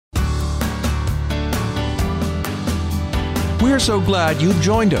We're so glad you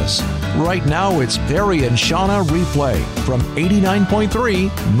joined us. Right now, it's Perry and Shauna Replay from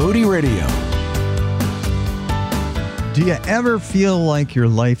 89.3 Moody Radio. Do you ever feel like your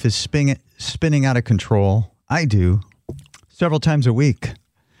life is spinning out of control? I do. Several times a week.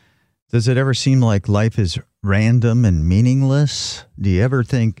 Does it ever seem like life is random and meaningless? Do you ever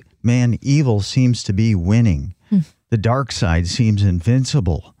think, man, evil seems to be winning? The dark side seems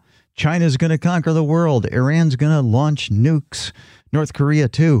invincible. China's going to conquer the world. Iran's going to launch nukes. North Korea,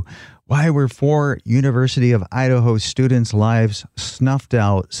 too. Why were 4 University of Idaho students' lives snuffed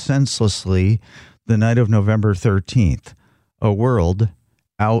out senselessly the night of November 13th? A world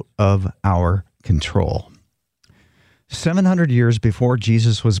out of our control. 700 years before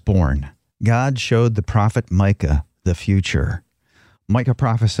Jesus was born, God showed the prophet Micah the future. Micah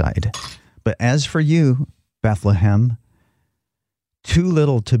prophesied, "But as for you, Bethlehem, too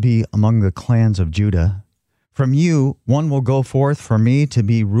little to be among the clans of Judah. From you, one will go forth for me to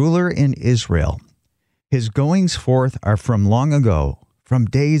be ruler in Israel. His goings forth are from long ago, from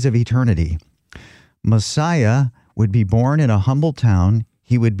days of eternity. Messiah would be born in a humble town.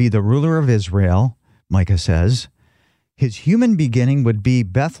 He would be the ruler of Israel," Micah says. His human beginning would be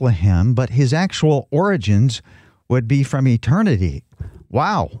Bethlehem, but his actual origins would be from eternity.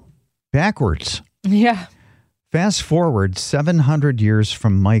 Wow. Backwards. Yeah. Fast forward 700 years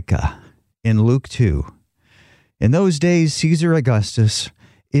from Micah in Luke 2. In those days, Caesar Augustus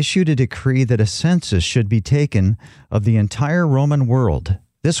issued a decree that a census should be taken of the entire Roman world.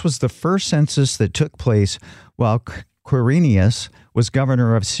 This was the first census that took place while Quirinius was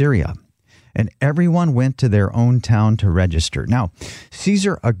governor of Syria, and everyone went to their own town to register. Now,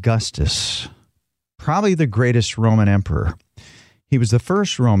 Caesar Augustus, probably the greatest Roman emperor. He was the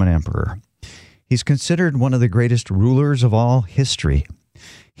first Roman emperor. He's considered one of the greatest rulers of all history.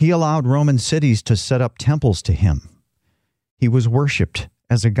 He allowed Roman cities to set up temples to him. He was worshipped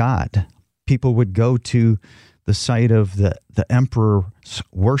as a god. People would go to the site of the emperor's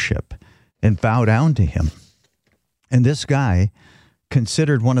worship and bow down to him. And this guy,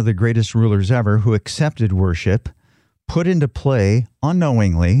 considered one of the greatest rulers ever, who accepted worship, put into play,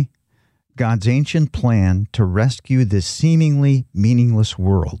 unknowingly, God's ancient plan to rescue this seemingly meaningless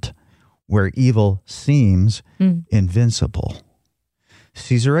world where evil seems invincible.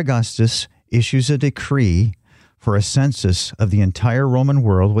 Caesar Augustus issues a decree for a census of the entire Roman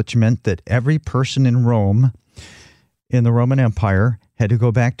world, which meant that every person in Rome, in the Roman Empire, had to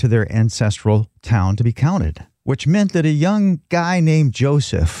go back to their ancestral town to be counted, which meant that a young guy named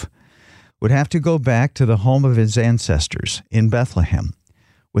Joseph would have to go back to the home of his ancestors in Bethlehem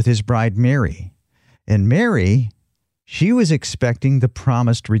with his bride Mary. And Mary, she was expecting the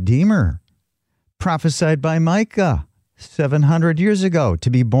promised Redeemer, prophesied by Micah 700 years ago, to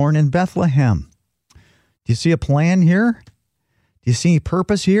be born in Bethlehem. Do you see a plan here? Do you see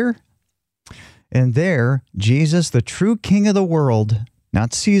purpose here? And there, Jesus, the true King of the world,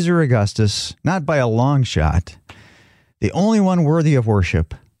 not Caesar Augustus, not by a long shot, the only one worthy of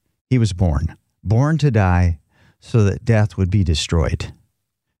worship, he was born to die so that death would be destroyed.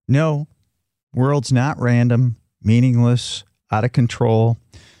 No, world's not random, meaningless, out of control,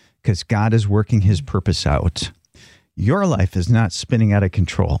 because God is working his purpose out. Your life is not spinning out of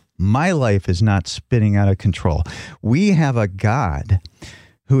control. My life is not spinning out of control. We have a God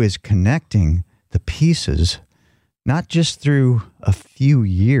who is connecting the pieces, not just through a few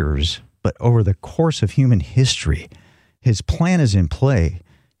years, but over the course of human history. His plan is in play.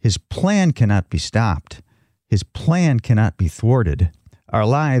 His plan cannot be stopped. His plan cannot be thwarted. Our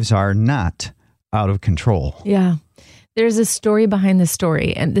lives are not out of control. Yeah. There's a story behind the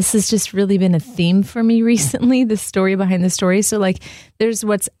story, and this has just really been a theme for me recently, the story behind the story. So, there's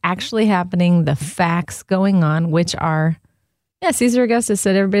what's actually happening, the facts going on, which are, Caesar Augustus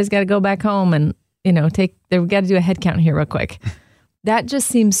said everybody's got to go back home and, they've got to do a head count here real quick. That just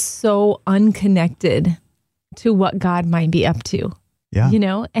seems so unconnected to what God might be up to.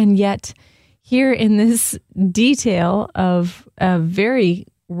 Yeah. And yet here in this detail of a very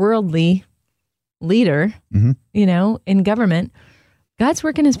worldly leader, in government, God's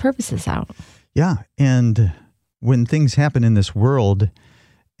working his purposes out. Yeah. And when things happen in this world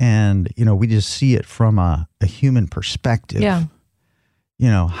and, we just see it from a human perspective,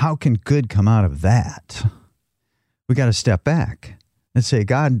 how can good come out of that? We got to step back and say,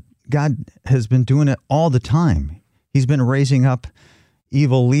 God has been doing it all the time. He's been raising up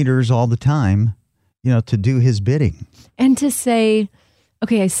evil leaders all the time, to do his bidding. And to say,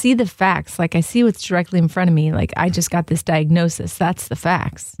 okay, I see the facts. I see what's directly in front of me. I just got this diagnosis. That's the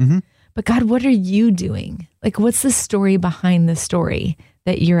facts. Mm-hmm. But God, what are you doing? What's the story behind the story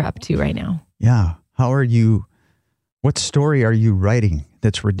that you're up to right now? Yeah. How are you What story are you writing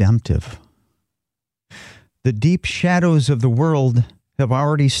that's redemptive? The deep shadows of the world have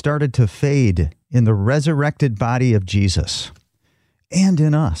already started to fade in the resurrected body of Jesus and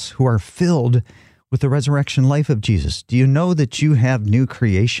in us who are filled with the resurrection life of Jesus. Do you know that you have new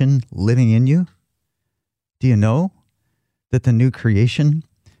creation living in you? Do you know that the new creation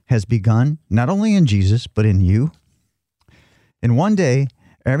has begun not only in Jesus, but in you? And one day,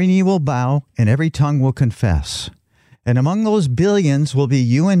 every knee will bow and every tongue will confess. And among those billions will be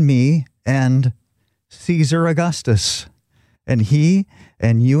you and me and Caesar Augustus. And he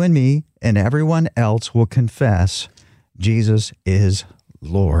and you and me and everyone else will confess Jesus is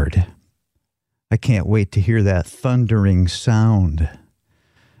Lord. I can't wait to hear that thundering sound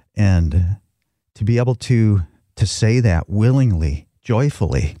and to be able to say that willingly,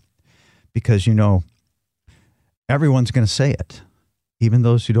 joyfully, because, you know, everyone's going to say it, even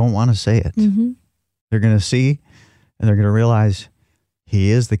those who don't want to say it. Mm-hmm. They're going to see and they're going to realize he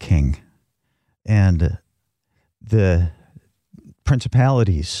is the King. And the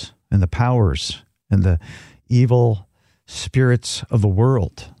principalities and the powers and the evil spirits of the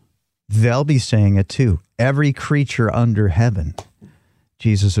world, they'll be saying it too. Every creature under heaven,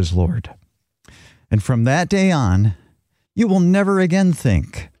 Jesus is Lord. And from that day on, you will never again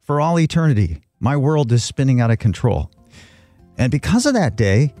think, for all eternity, my world is spinning out of control. And because of that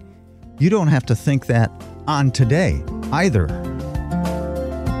day, you don't have to think that on today either.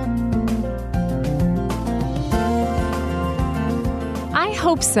 I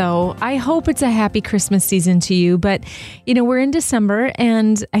hope so. I hope it's a happy Christmas season to you. But, you know, we're in December,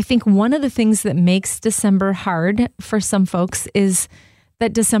 and I think one of the things that makes December hard for some folks is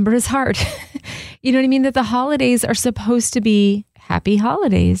that December is hard. You know what I mean? That the holidays are supposed to be happy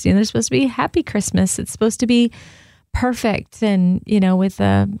holidays. You know, they're supposed to be happy Christmas. It's supposed to be perfect. And, you know, with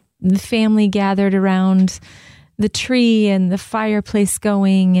the family gathered around the tree and the fireplace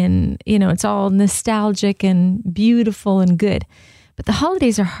going, and, you know, it's all nostalgic and beautiful and good. But the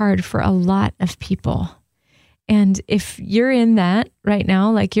holidays are hard for a lot of people. And if you're in that right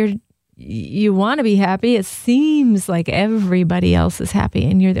now, like you want to be happy, it seems like everybody else is happy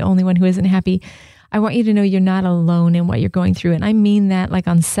and you're the only one who isn't happy. I want you to know you're not alone in what you're going through. And I mean that like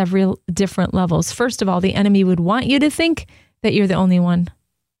on several different levels. First of all, the enemy would want you to think that you're the only one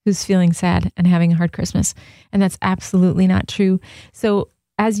who's feeling sad and having a hard Christmas. And that's absolutely not true. So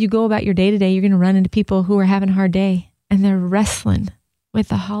as you go about your day to day, you're going to run into people who are having a hard day and they're wrestling with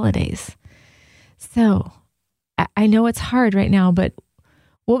the holidays. So I know it's hard right now, but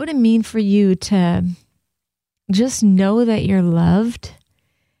what would it mean for you to just know that you're loved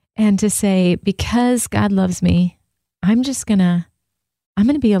and to say, because God loves me, I'm going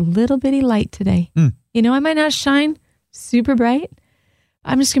to be a little bitty light today. You know, I might not shine super bright.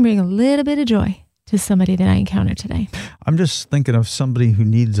 I'm just going to bring a little bit of joy to somebody that I encounter today. I'm just thinking of somebody who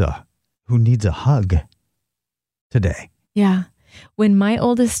needs a hug today. Yeah. When my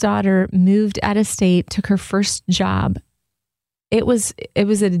oldest daughter moved out of state, took her first job, it was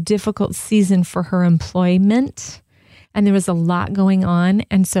a difficult season for her employment, and there was a lot going on.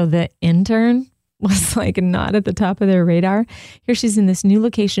 And so the intern was like not at the top of their radar. Here she's in this new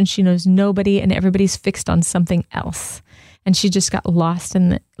location. She knows nobody and everybody's fixed on something else. And she just got lost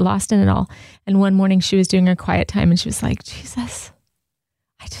in it all. And one morning she was doing her quiet time and she was like, Jesus,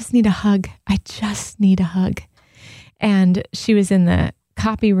 I just need a hug. I just need a hug. And she was in the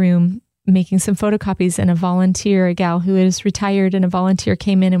copy room making some photocopies, and a gal who is retired and a volunteer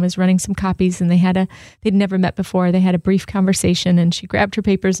came in and was running some copies, and they'd never met before. They had a brief conversation, and she grabbed her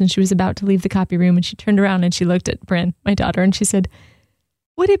papers and she was about to leave the copy room, and she turned around and she looked at Bryn, my daughter, and she said,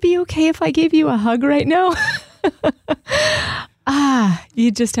 would it be okay if I gave you a hug right now?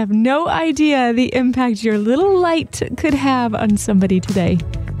 You just have no idea the impact your little light could have on somebody today.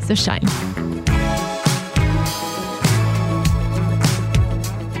 So shine.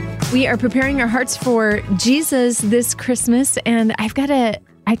 We are preparing our hearts for Jesus this Christmas, and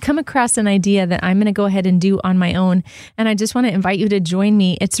I come across an idea that I'm going to go ahead and do on my own, and I just want to invite you to join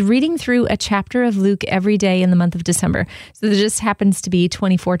me. It's reading through a chapter of Luke every day in the month of December. So there just happens to be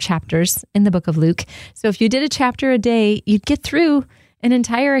 24 chapters in the book of Luke. So if you did a chapter a day, you'd get through an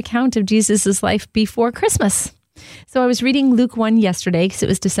entire account of Jesus's life before Christmas. So I was reading Luke 1 yesterday because it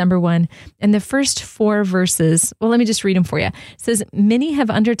was December 1, and the first 4 verses, well, let me just read them for you. It says, many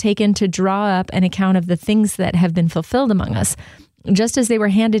have undertaken to draw up an account of the things that have been fulfilled among us, just as they were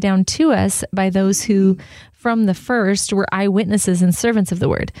handed down to us by those who from the first were eyewitnesses and servants of the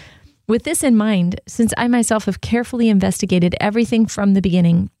word. With this in mind, since I myself have carefully investigated everything from the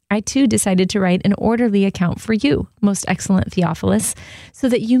beginning, I too decided to write an orderly account for you, most excellent Theophilus, so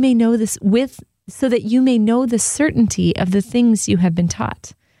that you may know this with so that you may know the certainty of the things you have been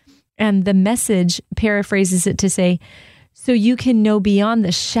taught. And the Message paraphrases it to say, so you can know beyond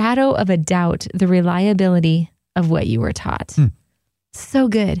the shadow of a doubt the reliability of what you were taught. So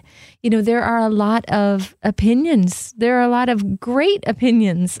good. There are a lot of opinions. There are a lot of great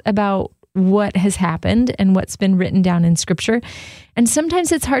opinions about what has happened and what's been written down in Scripture. And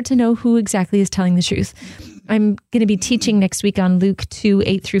sometimes it's hard to know who exactly is telling the truth. I'm going to be teaching next week on Luke 2,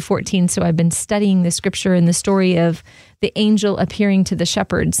 8 through 14. So I've been studying the Scripture and the story of the angel appearing to the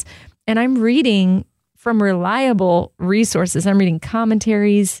shepherds. And I'm reading from reliable resources. I'm reading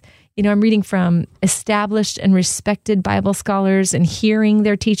commentaries. I'm reading from established and respected Bible scholars and hearing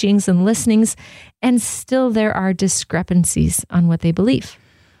their teachings and listenings. And still there are discrepancies on what they believe.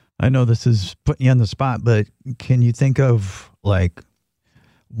 I know this is putting you on the spot, but can you think of like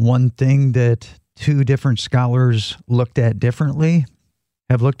one thing that two different scholars have looked at differently?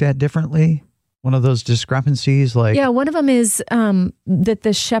 One of those discrepancies? One of them is that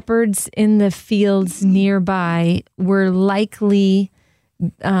the shepherds in the fields nearby were likely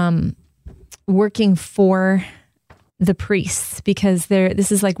working for the priests, because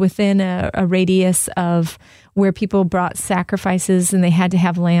this is like within a radius of where people brought sacrifices and they had to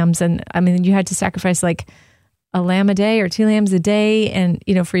have lambs. And I mean, you had to sacrifice like a lamb a day or 2 lambs a day and,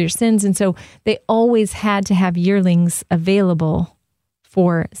 for your sins. And so they always had to have yearlings available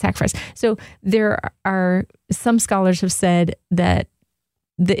for sacrifice. So there are some scholars have said that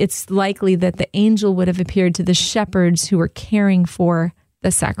it's likely that the angel would have appeared to the shepherds who were caring for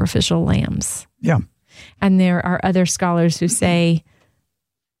the sacrificial lambs. Yeah. And there are other scholars who say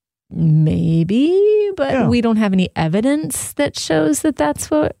maybe, but we don't have any evidence that shows that that's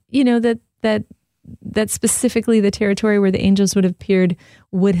what, that specifically the territory where the angels would have appeared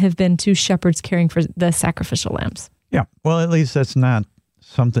would have been 2 shepherds caring for the sacrificial lambs. Yeah. Well, at least that's not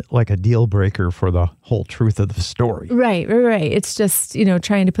something like a deal breaker for the whole truth of the story. Right. It's just,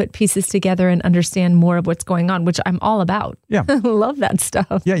 trying to put pieces together and understand more of what's going on, which I'm all about. Yeah. I love that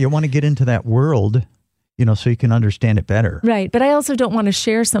stuff. Yeah. You want to get into that world, so you can understand it better. Right. But I also don't want to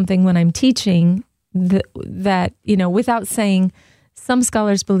share something when I'm teaching that without saying some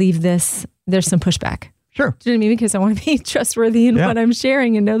scholars believe this, there's some pushback. Sure. Do you know what I mean? Because I want to be trustworthy in what I'm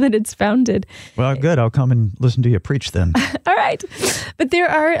sharing and know that it's founded. Well, good. I'll come and listen to you preach then. All right. But there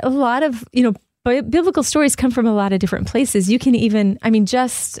are a lot of, biblical stories come from a lot of different places. You can even, I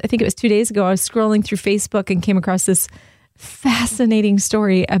think it was 2 days ago, I was scrolling through Facebook and came across this fascinating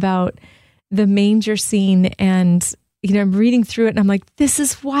story about the manger scene. And, I'm reading through it and I'm like, this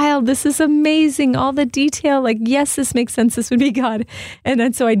is wild. This is amazing. All the detail. Like, yes, this makes sense. This would be God. And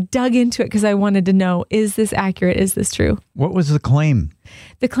then so I dug into it because I wanted to know, is this accurate? Is this true? What was the claim?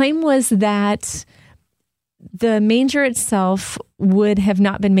 The claim was that the manger itself would have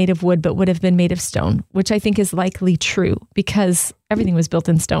not been made of wood, but would have been made of stone, which I think is likely true because everything was built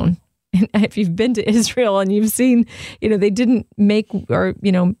in stone. And if you've been to Israel and you've seen, they didn't make or,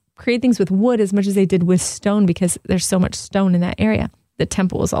 create things with wood as much as they did with stone because there's so much stone in that area. The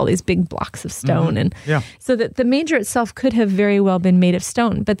temple was all these big blocks of stone. And so that the manger itself could have very well been made of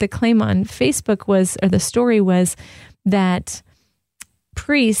stone. But the claim on Facebook the story was that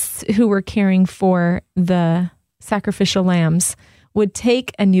priests who were caring for the sacrificial lambs would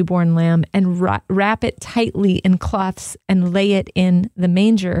take a newborn lamb and wrap it tightly in cloths and lay it in the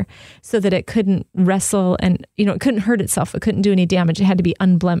manger so that it couldn't wrestle and, it couldn't hurt itself. It couldn't do any damage. It had to be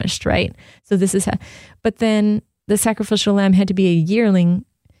unblemished, right? So but then the sacrificial lamb had to be a yearling.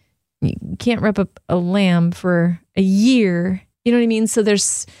 You can't wrap up a lamb for a year. You know what I mean? So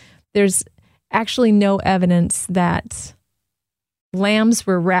there's actually no evidence that lambs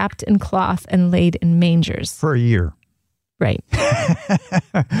were wrapped in cloth and laid in mangers. For a year. Right.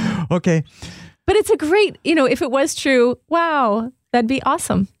 Okay. But it's a great, if it was true, wow, that'd be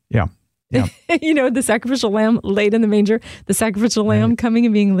awesome. Yeah. The sacrificial lamb laid in the manger, the sacrificial lamb coming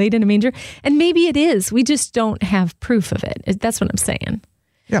and being laid in a manger. And maybe it is. We just don't have proof of it. That's what I'm saying.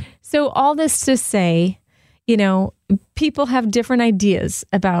 Yeah. So all this to say, people have different ideas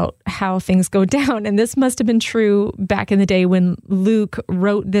about how things go down. And this must have been true back in the day when Luke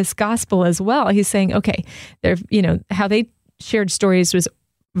wrote this gospel as well. He's saying, okay, how they shared stories was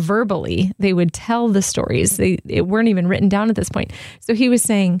verbally. They would tell the stories. They weren't even written down at this point. So he was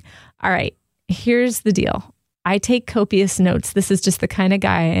saying, all right, here's the deal. I take copious notes. This is just the kind of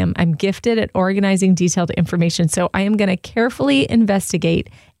guy I am. I'm gifted at organizing detailed information. So I am going to carefully investigate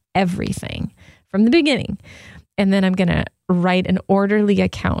everything from the beginning. And then I'm going to write an orderly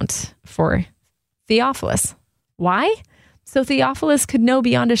account for Theophilus. Why? So Theophilus could know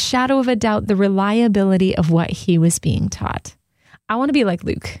beyond a shadow of a doubt the reliability of what he was being taught. I want to be like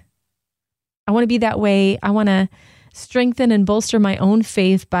Luke. I want to be that way. I want to strengthen and bolster my own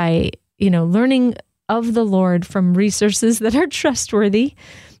faith by, learning of the Lord from resources that are trustworthy,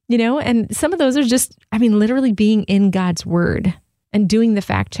 and some of those are just, literally being in God's word and doing the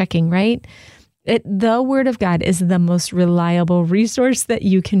fact checking, right? The word of God is the most reliable resource that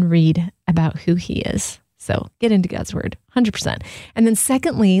you can read about who he is. So get into God's word, 100%. And then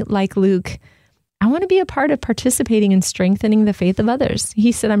secondly, like Luke, I want to be a part of participating in strengthening the faith of others.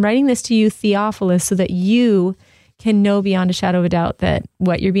 He said, I'm writing this to you, Theophilus, so that you can know beyond a shadow of a doubt that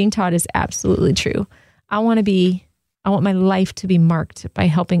what you're being taught is absolutely true. I want my life to be marked by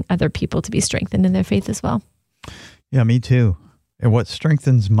helping other people to be strengthened in their faith as well. Yeah, me too. And what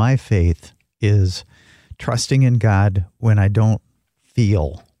strengthens my faith is trusting in God when I don't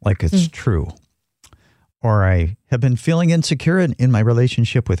feel like it's true, or I have been feeling insecure in my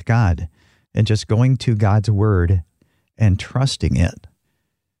relationship with God, and just going to God's word and trusting it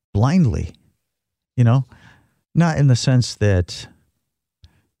blindly, not in the sense that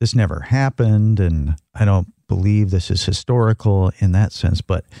this never happened and I don't believe this is historical in that sense,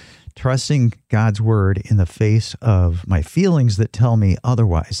 but trusting God's word in the face of my feelings that tell me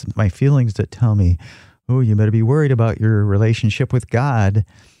otherwise, my feelings that tell me, oh, you better be worried about your relationship with God.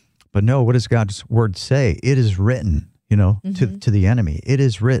 But no, what does God's word say? It is written, to the enemy. It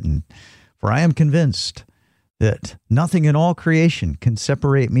is written, for I am convinced that nothing in all creation can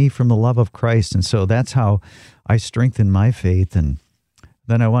separate me from the love of Christ. And so that's how I strengthen my faith. And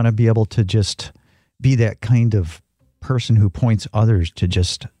then I want to be able to just be that kind of person who points others to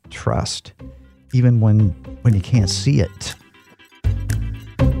just trust, even when you can't see it.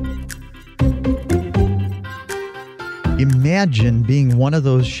 Imagine being one of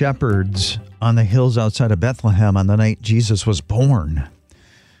those shepherds on the hills outside of Bethlehem on the night Jesus was born.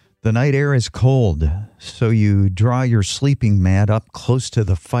 The night air is cold, so you draw your sleeping mat up close to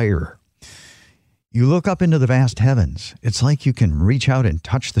the fire. You look up into the vast heavens. It's like you can reach out and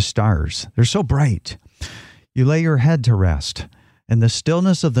touch the stars. They're so bright. You lay your head to rest, and the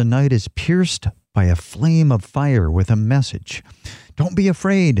stillness of the night is pierced by a flame of fire with a message. Don't be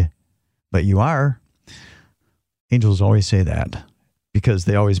afraid, but you are. Angels always say that because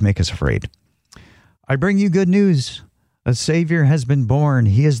they always make us afraid. I bring you good news. A Savior has been born.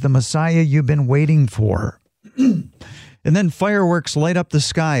 He is the Messiah you've been waiting for. And then fireworks light up the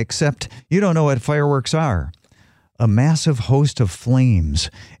sky, except you don't know what fireworks are. A massive host of flames.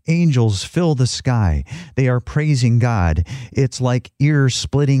 Angels fill the sky. They are praising God. It's like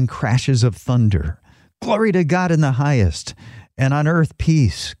ear-splitting crashes of thunder. Glory to God in the highest, and on earth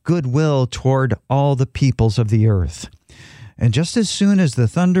peace, goodwill toward all the peoples of the earth. And just as soon as the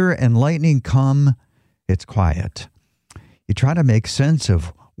thunder and lightning come, it's quiet. You try to make sense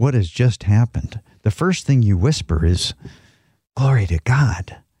of what has just happened. The first thing you whisper is, glory to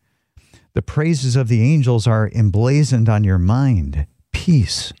God. The praises of the angels are emblazoned on your mind.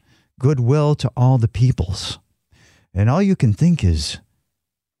 Peace, goodwill to all the peoples. And all you can think is,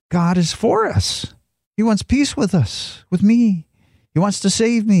 God is for us. He wants peace with us, with me. He wants to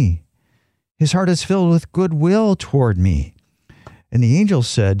save me. His heart is filled with goodwill toward me. And the angel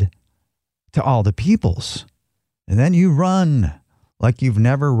said, to all the peoples. And then you run like you've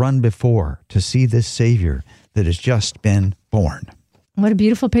never run before to see this Savior that has just been born. What a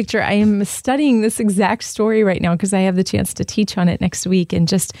beautiful picture. I am studying this exact story right now because I have the chance to teach on it next week. And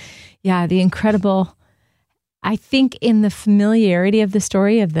just, the incredible, I think in the familiarity of the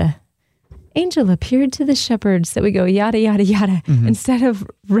story of the angel appeared to the shepherds that we go, yada, yada, yada, instead of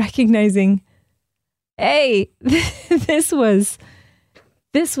recognizing, hey, this was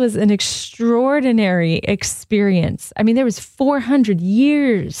an extraordinary experience. I mean, there was 400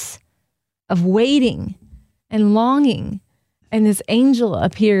 years of waiting and longing. And this angel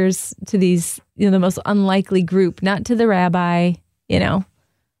appears to these, the most unlikely group, not to the rabbi,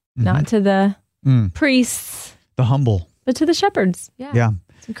 not to the priests. The humble. But to the shepherds. Yeah.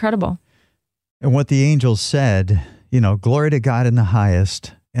 It's incredible. And what the angel said, glory to God in the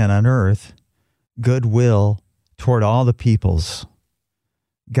highest, and on earth, goodwill toward all the peoples.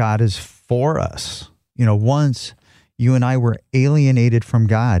 God is for us. Once you and I were alienated from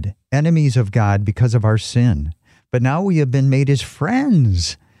God, enemies of God because of our sin. But now we have been made his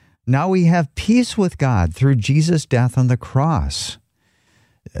friends. Now we have peace with God through Jesus' death on the cross.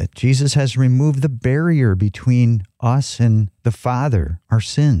 Jesus has removed the barrier between us and the Father, our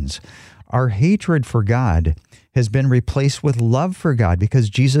sins. Our hatred for God has been replaced with love for God because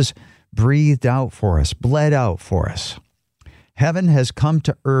Jesus breathed out for us, bled out for us. Heaven has come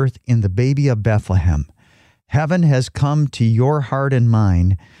to earth in the baby of Bethlehem. Heaven has come to your heart and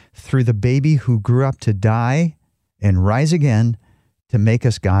mine through the baby who grew up to die and rise again to make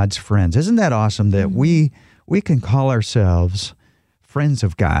us God's friends. Isn't that awesome that we can call ourselves friends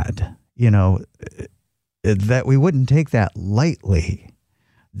of God? That we wouldn't take that lightly,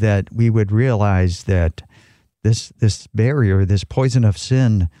 that we would realize that this barrier, this poison of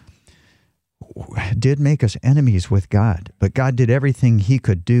sin did make us enemies with God, but God did everything he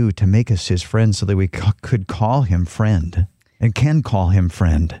could do to make us his friends so that we could call him friend and can call him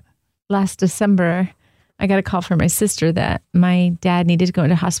friend. Last December, I got a call from my sister that my dad needed to go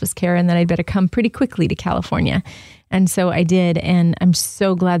into hospice care and that I'd better come pretty quickly to California. And so I did. And I'm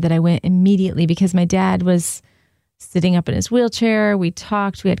so glad that I went immediately because my dad was sitting up in his wheelchair. We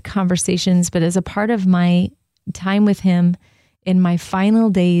talked, we had conversations, but as a part of my time with him in my final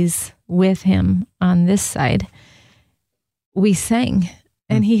days with him on this side, we sang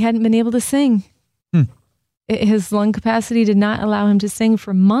and he hadn't been able to sing. His lung capacity did not allow him to sing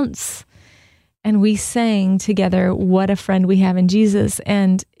for months. And we sang together, "What a Friend We Have in Jesus."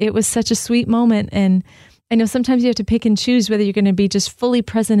 And it was such a sweet moment. And I know sometimes you have to pick and choose whether you're going to be just fully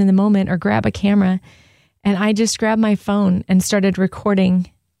present in the moment or grab a camera. And I just grabbed my phone and started recording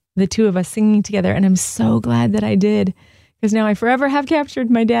the two of us singing together. And I'm so glad that I did, because now I forever have captured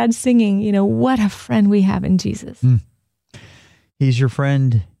my dad singing, what a friend we have in Jesus. He's your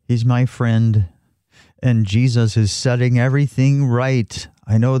friend. He's my friend. And Jesus is setting everything right.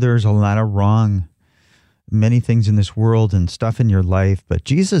 I know there's a lot of wrong, many things in this world and stuff in your life, but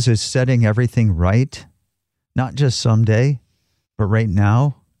Jesus is setting everything right, not just someday, but right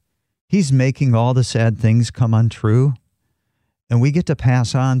now. He's making all the sad things come untrue, and we get to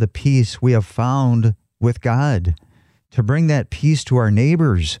pass on the peace we have found with God, to bring that peace to our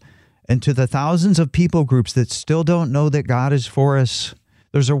neighbors and to the thousands of people groups that still don't know that God is for us.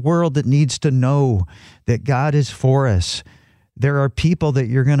 There's a world that needs to know that God is for us. There are people that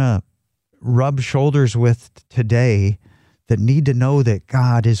you're going to rub shoulders with today that need to know that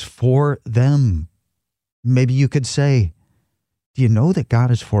God is for them. Maybe you could say, do you know that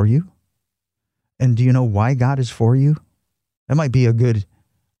God is for you? And do you know why God is for you? That might be a good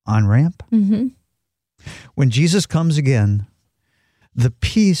on-ramp. When Jesus comes again, the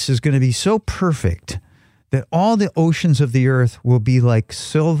peace is going to be so perfect that all the oceans of the earth will be like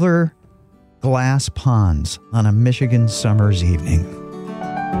silver glass ponds on a Michigan summer's evening.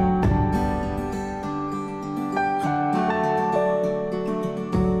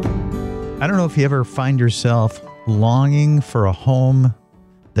 I don't know if you ever find yourself longing for a home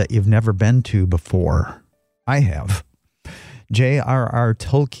that you've never been to before. I have. J.R.R.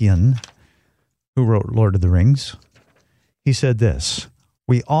 Tolkien, who wrote Lord of the Rings, he said this: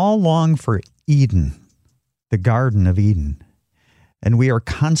 "We all long for Eden, the Garden of Eden, and we are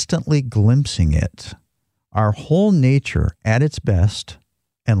constantly glimpsing it. Our whole nature at its best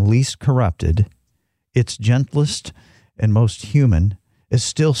and least corrupted, its gentlest and most human, is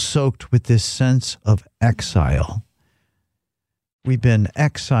still soaked with this sense of exile. We've been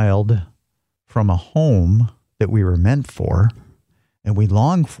exiled from a home that we were meant for, and we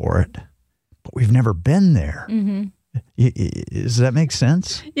long for it, but we've never been there." Does that make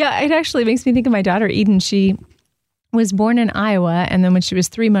sense? Yeah, it actually makes me think of my daughter, Eden. She was born in Iowa, and then when she was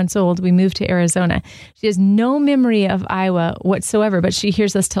 3 months old, we moved to Arizona. She has no memory of Iowa whatsoever, but she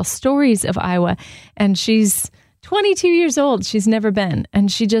hears us tell stories of Iowa, and she's 22 years old. She's never been,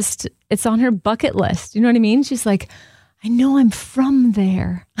 and it's on her bucket list. You know what I mean? She's like, I know I'm from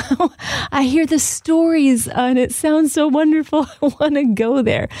there. I hear the stories and it sounds so wonderful. I want to go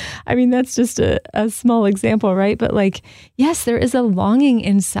there. I mean, that's just a small example, right? But yes, there is a longing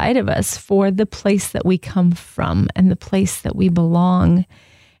inside of us for the place that we come from and the place that we belong.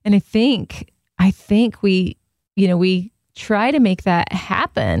 And I think we try to make that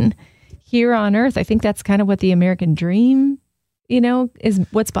happen here on earth. I think that's kind of what the American dream, is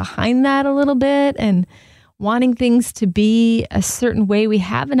what's behind that a little bit. And wanting things to be a certain way. We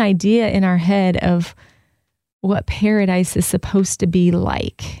have an idea in our head of what paradise is supposed to be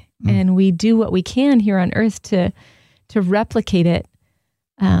like. And we do what we can here on earth to replicate it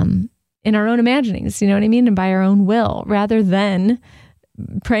in our own imaginings, you know what I mean? And by our own will, rather than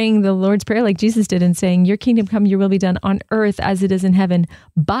praying the Lord's Prayer like Jesus did and saying, your kingdom come, your will be done on earth as it is in heaven,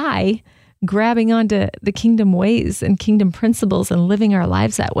 by grabbing onto the kingdom ways and kingdom principles and living our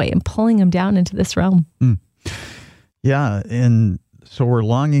lives that way and pulling them down into this realm. Yeah, and so we're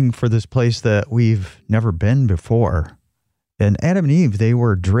longing for this place that we've never been before. And Adam and Eve, they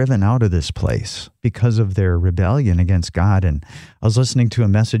were driven out of this place because of their rebellion against God. And I was listening to a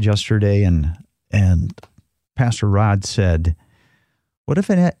message yesterday, and Pastor Rod said, what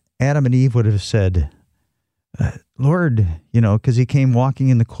if Adam and Eve would have said, Lord, because he came walking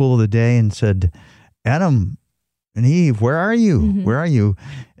in the cool of the day and said, Adam, and Eve, where are you? Mm-hmm. Where are you?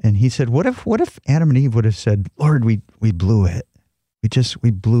 And he said, what if Adam and Eve would have said, Lord, we blew it.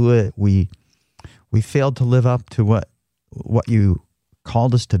 We blew it. We failed to live up to what you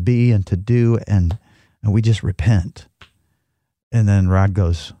called us to be and to do, and we just repent. And then Rod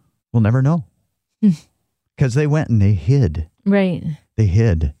goes, we'll never know. Because they went and they hid. Right. They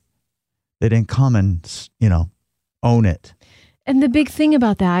hid. They didn't come and, own it. And the big thing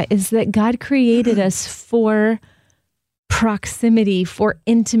about that is that God created us for proximity, for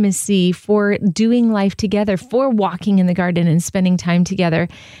intimacy, for doing life together, for walking in the garden and spending time together.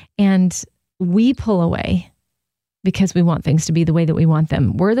 And we pull away because we want things to be the way that we want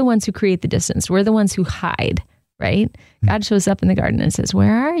them. We're the ones who create the distance. We're the ones who hide, right? God shows up in the garden and says,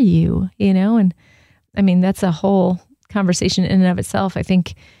 where are you? And I mean, that's a whole conversation in and of itself. I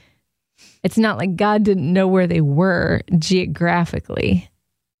think it's not like God didn't know where they were geographically.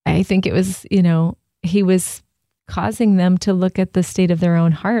 I think it was, he was causing them to look at the state of their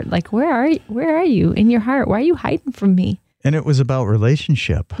own heart. Like, where are you in your heart? Why are you hiding from me? And it was about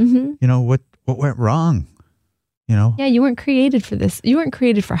relationship. Mm-hmm. What went wrong? Yeah, you weren't created for this. You weren't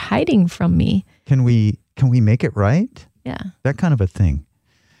created for hiding from me. Can we make it right? Yeah. That kind of a thing.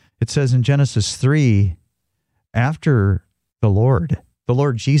 It says in Genesis 3, after the Lord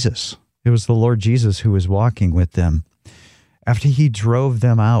Jesus, it was the Lord Jesus who was walking with them. After he drove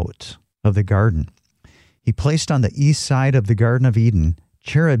them out of the garden, he placed on the east side of the Garden of Eden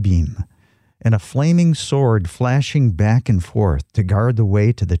cherubim and a flaming sword flashing back and forth to guard the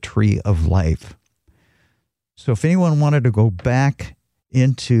way to the tree of life. So if anyone wanted to go back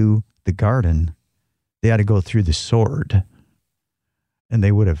into the garden, they had to go through the sword, and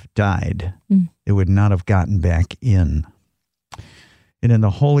they would have died. They would not have gotten back in. And in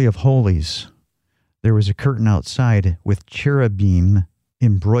the Holy of Holies, there was a curtain outside with cherubim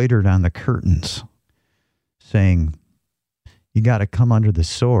embroidered on the curtains, saying, you got to come under the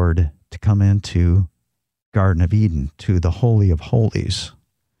sword to come into Garden of Eden, to the Holy of Holies,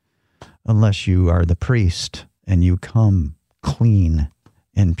 unless you are the priest and you come clean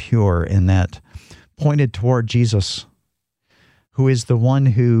and pure. And that pointed toward Jesus, who is the one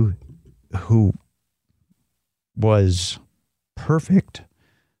who was perfect,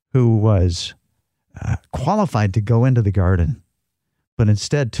 who was qualified to go into the garden, but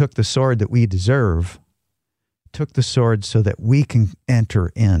instead took the sword that we deserve, took the sword so that we can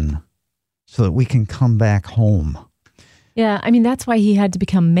enter in, so that we can come back home. Yeah, I mean, that's why he had to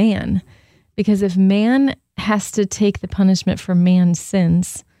become man, because if man has to take the punishment for man's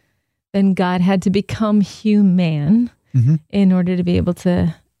sins, then God had to become human in order to be able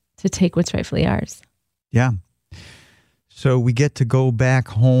to take what's rightfully ours. Yeah. So we get to go back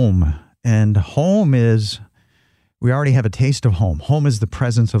home, and home is, we already have a taste of home. Home is the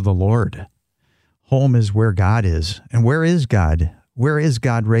presence of the Lord. Home is where God is. And where is God? Where is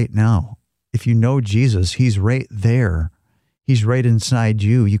God right now? If you know Jesus, he's right there. He's right inside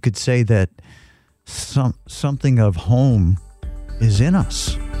you. You could say that something of home is in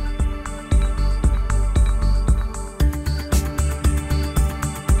us.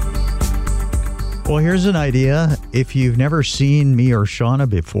 Well, here's an idea. If you've never seen me or Shauna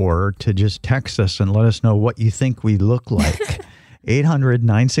before, to just text us and let us know what you think we look like.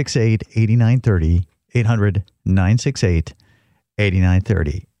 800-968-8930.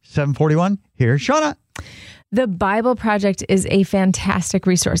 800-968-8930. 741, here's Shauna. The Bible Project is a fantastic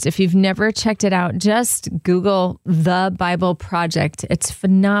resource. If you've never checked it out, just Google The Bible Project. It's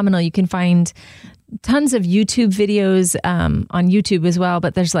phenomenal. You can find tons of YouTube videos on YouTube as well,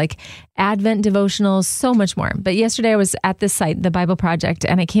 but there's like Advent devotionals, so much more. But yesterday I was at this site, The Bible Project,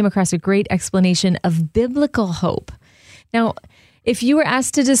 and I came across a great explanation of biblical hope. Now, if you were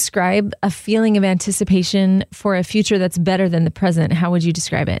asked to describe a feeling of anticipation for a future that's better than the present, how would you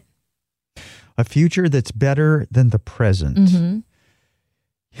describe it? A future that's better than the present. Mm-hmm.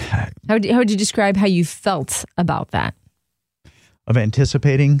 How would you describe how you felt about that? Of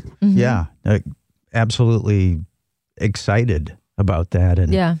anticipating? Mm-hmm. Yeah. Absolutely excited about that,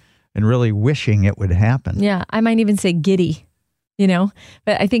 and really wishing it would happen. Yeah, I might even say giddy, but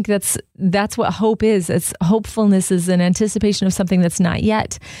I think that's what hope is. It's hopefulness is an anticipation of something that's not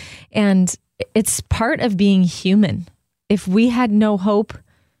yet, and it's part of being human. If we had no hope,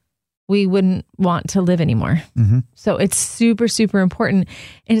 we wouldn't want to live anymore. Mm-hmm. So it's super, super important.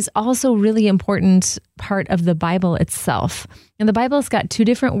 And it's also really important part of the Bible itself. And the Bible's got two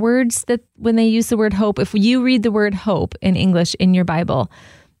different words that when they use the word hope, if you read the word hope in English in your Bible,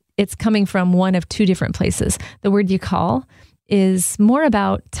 it's coming from one of two different places. The word yakal is more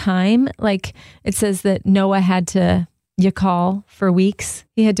about time. Like it says that Noah had to yakal for weeks.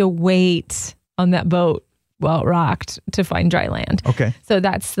 He had to wait on that boat, rocked to find dry land. Okay. So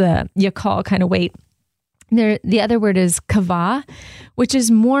that's the yakal kind of wait. The other word is kavah, which is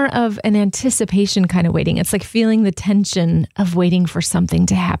more of an anticipation kind of waiting. It's like feeling the tension of waiting for something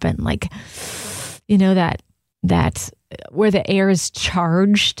to happen. Like, that where the air is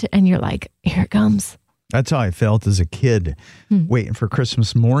charged and you're like, here it comes. That's how I felt as a kid waiting for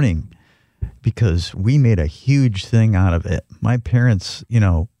Christmas morning, because we made a huge thing out of it. My parents,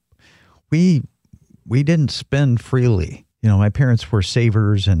 we didn't spend freely. My parents were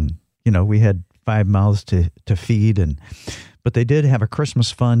savers, and, we had 5 mouths to feed, but they did have a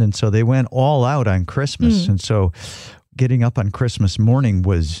Christmas fund, and so they went all out on Christmas. And so getting up on Christmas morning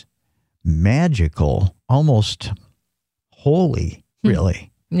was magical, almost holy, really.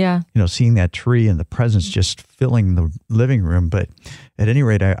 Yeah. Seeing that tree and the presents just filling the living room. But at any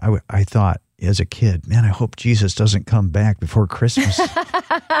rate, I thought as a kid, man, I hope Jesus doesn't come back before Christmas.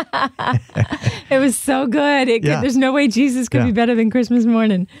 It was so good. There's no way Jesus could be better than Christmas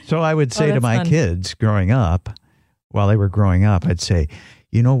morning. So I would say to my kids growing up, while they were growing up, I'd say,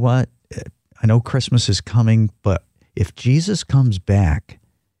 you know what? I know Christmas is coming, but if Jesus comes back,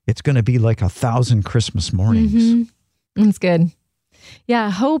 it's going to be like 1,000 Christmas mornings. Mm-hmm. That's good. Yeah,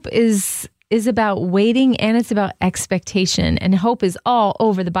 hope is about waiting, and it's about expectation. And hope is all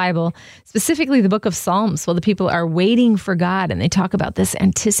over the Bible, specifically the book of Psalms. Well, the people are waiting for God, and they talk about this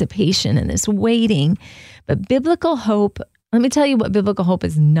anticipation and this waiting. But biblical hope, let me tell you what biblical hope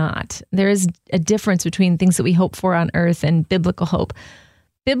is not. There is a difference between things that we hope for on earth and biblical hope.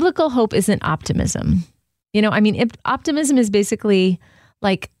 Biblical hope isn't optimism. Optimism is basically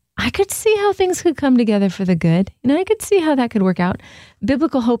like, I could see how things could come together for the good. I could see how that could work out.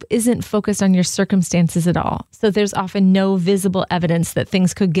 Biblical hope isn't focused on your circumstances at all. So there's often no visible evidence that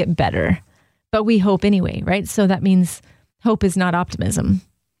things could get better, but we hope anyway, right? So that means hope is not optimism.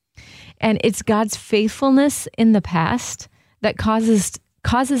 And it's God's faithfulness in the past that causes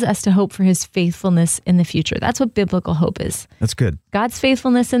us to hope for his faithfulness in the future. That's what biblical hope is. That's good. God's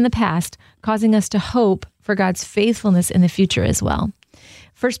faithfulness in the past, causing us to hope for God's faithfulness in the future as well.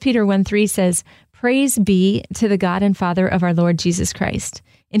 1 Peter 1:3 says, "Praise be to the God and Father of our Lord Jesus Christ.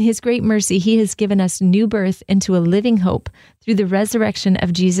 In his great mercy, he has given us new birth into a living hope through the resurrection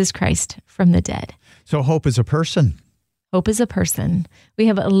of Jesus Christ from the dead." So hope is a person. Hope is a person. We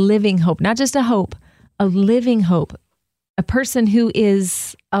have a living hope, not just a hope, a living hope, a person who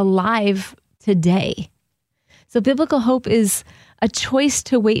is alive today. So biblical hope is a choice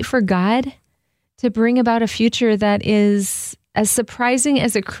to wait for God to bring about a future that is as surprising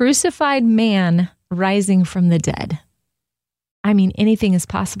as a crucified man rising from the dead. Anything is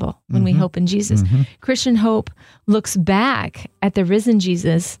possible when we hope in Jesus. Christian hope looks back at the risen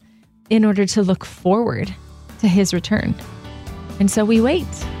Jesus in order to look forward to his return. And so we wait.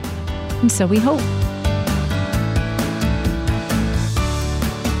 And so we hope.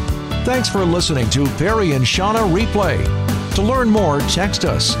 Thanks for listening to Barry and Shauna Replay. To learn more, text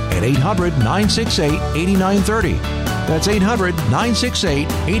us at 800-968-8930. That's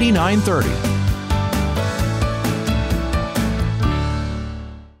 800-968-8930.